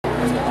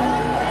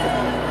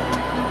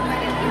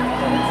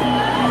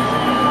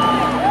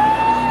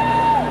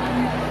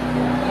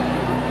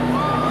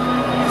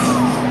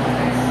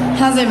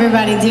How's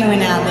everybody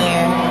doing out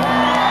there?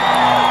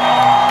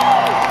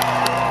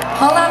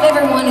 All I've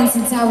ever wanted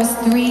since I was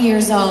 3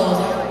 years old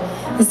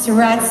is to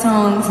write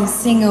songs and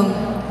sing them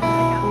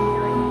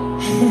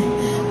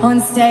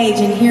on stage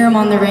and hear them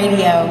on the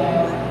radio.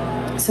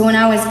 So when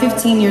I was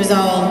 15 years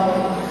old,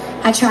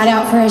 I tried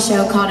out for a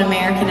show called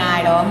American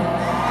Idol.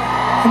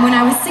 And when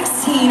I was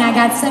 16, I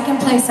got second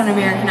place on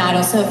American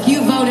Idol. So if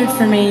you voted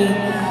for me,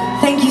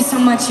 thank you so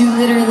much. You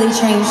literally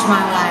changed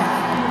my life.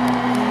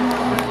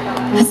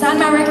 I signed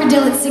my record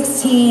deal at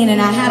 16,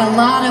 and I had a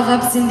lot of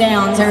ups and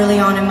downs early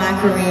on in my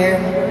career.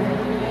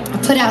 I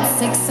put out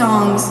 6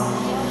 songs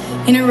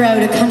in a row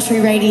to country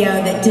radio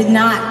that did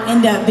not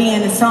end up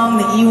being a song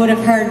that you would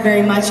have heard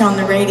very much on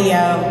the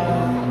radio.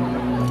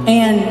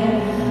 And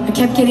I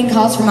kept getting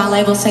calls from my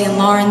label saying,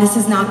 Lauren, this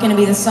is not going to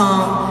be the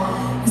song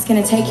that's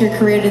going to take your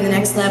career to the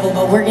next level,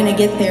 but we're going to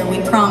get there,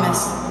 we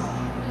promise.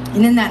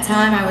 And in that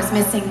time, I was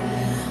missing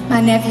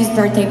my nephew's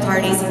birthday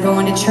parties and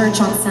going to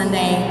church on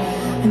Sunday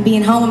and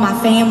being home with my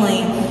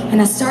family, and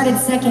I started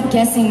second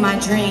guessing my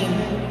dream.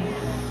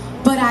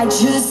 But I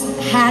just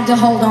had to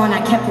hold on.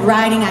 I kept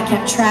writing, I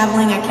kept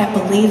traveling, I kept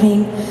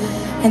believing.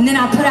 And then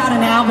I put out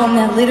an album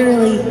that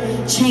literally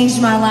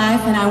changed my life,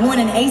 and I won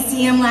an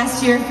ACM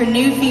last year for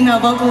New Female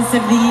Vocalist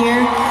of the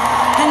Year.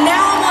 And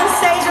now I'm on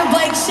stage with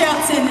Blake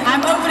Shelton.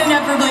 I'm opening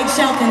up for Blake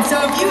Shelton. So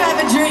if you have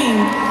a dream,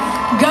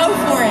 go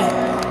for it.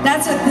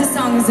 That's what this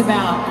song is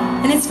about.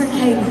 And it's for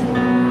Caitlin.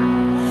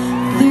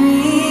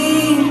 3,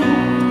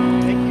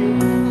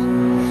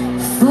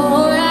 4,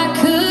 I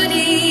could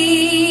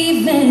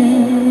even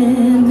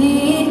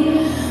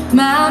be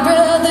my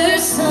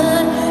brother's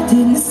son.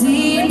 Didn't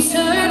see him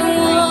turn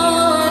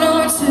 1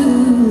 or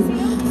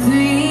 2,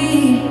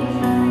 3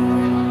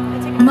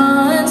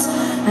 months.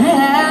 I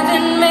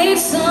haven't made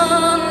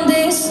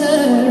Sunday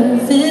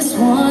service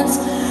once.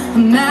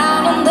 I'm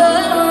out on the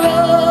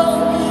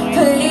road,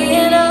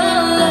 praying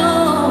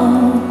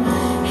alone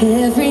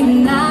every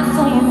night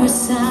for a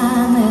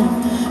sign that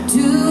I'm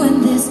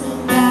doing this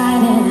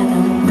right and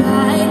I'm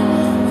right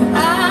where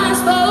I'm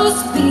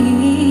supposed to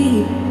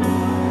be.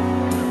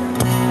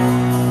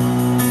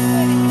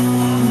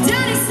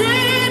 Daddy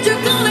said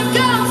you're gonna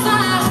go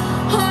far.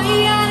 All you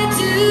gotta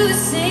do is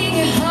sing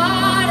your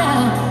heart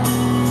out.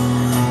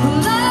 A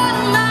lot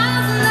of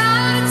miles, a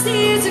lot of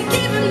tears are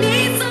giving me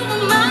some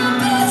of my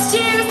best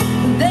years.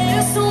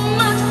 There's so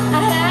much I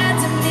had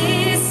to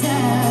miss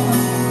out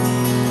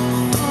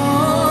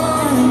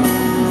on.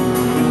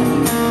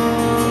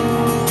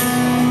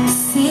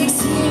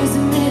 6 years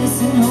of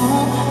medicine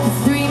home,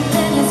 3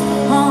 minutes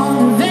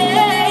on the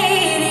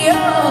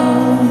radio.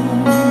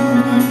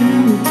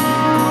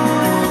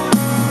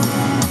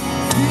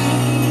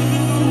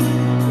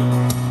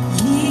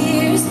 3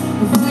 years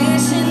of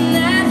wishing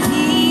that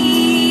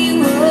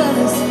he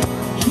was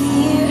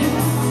here,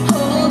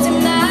 holding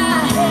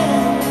my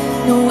hand.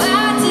 No, I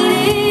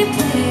didn't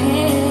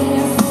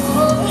plan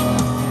for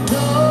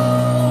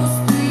those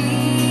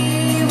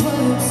 3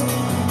 words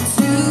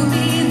to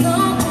be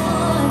the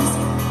ones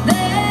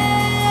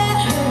that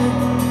hurt.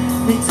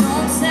 They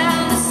don't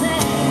sound the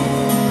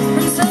same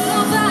from so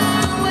far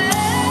away.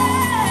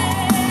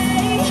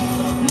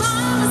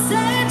 Mama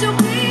said you'll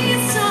be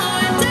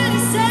sorry.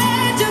 Daddy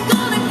said you're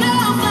gonna go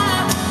far.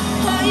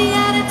 All you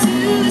gotta do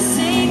is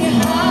sing your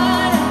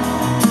heart out.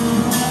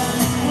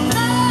 A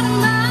lot of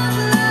miles, a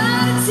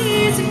lot of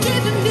tears are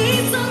giving me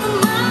some of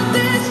my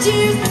best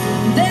years.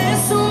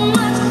 There's so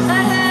much I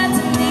had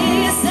to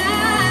miss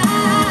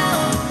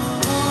out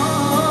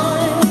on.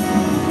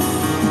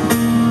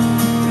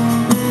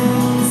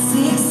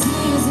 6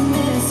 years of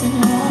medicine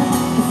home,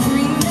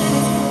 3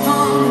 minutes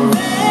on the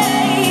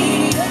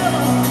radio.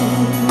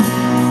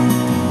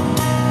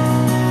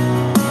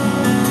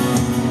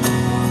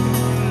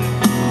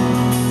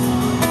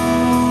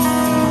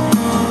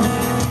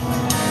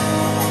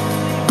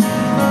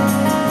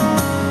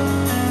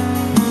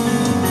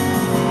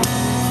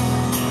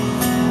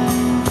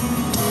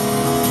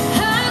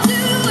 How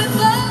do it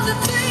for the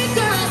 3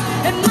 girls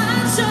at my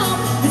show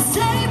that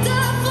saved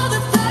up for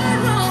the 3rd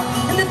row,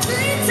 and the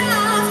 3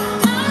 times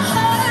I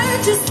heard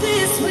just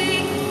this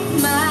week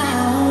my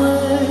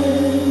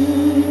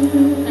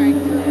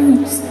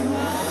words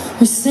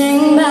were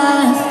sang by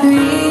a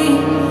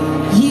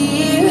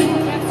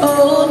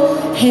 3-year-old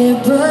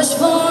hairbrush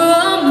for a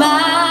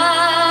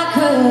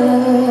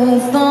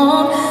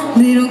microphone.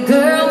 Little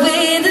girl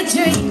with a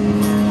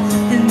dream,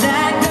 and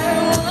that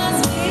girl was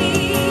me.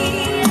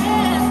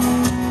 Yeah.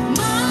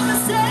 Mama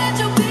said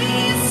you'll be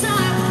a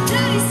star.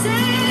 Daddy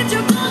said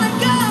you're gonna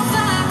go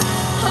far.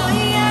 All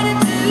you gotta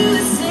do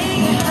is sing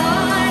your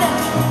heart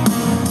out.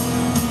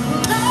 A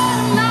lot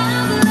of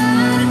miles, a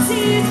lot of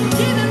tears,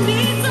 giving me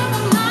some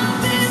of my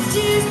best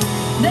years.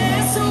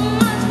 There's so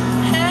much I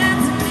had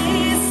to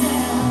miss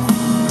out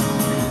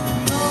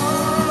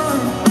on.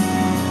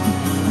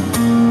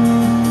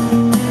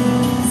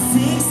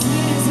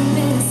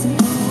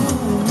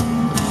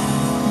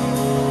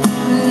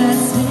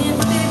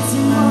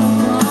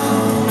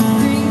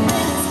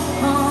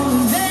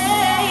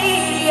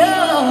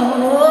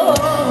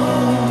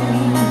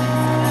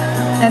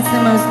 That's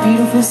the most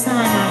beautiful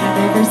sign I have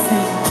ever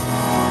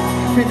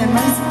seen. For the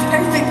most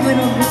perfect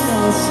little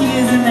girl, she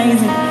is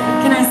amazing.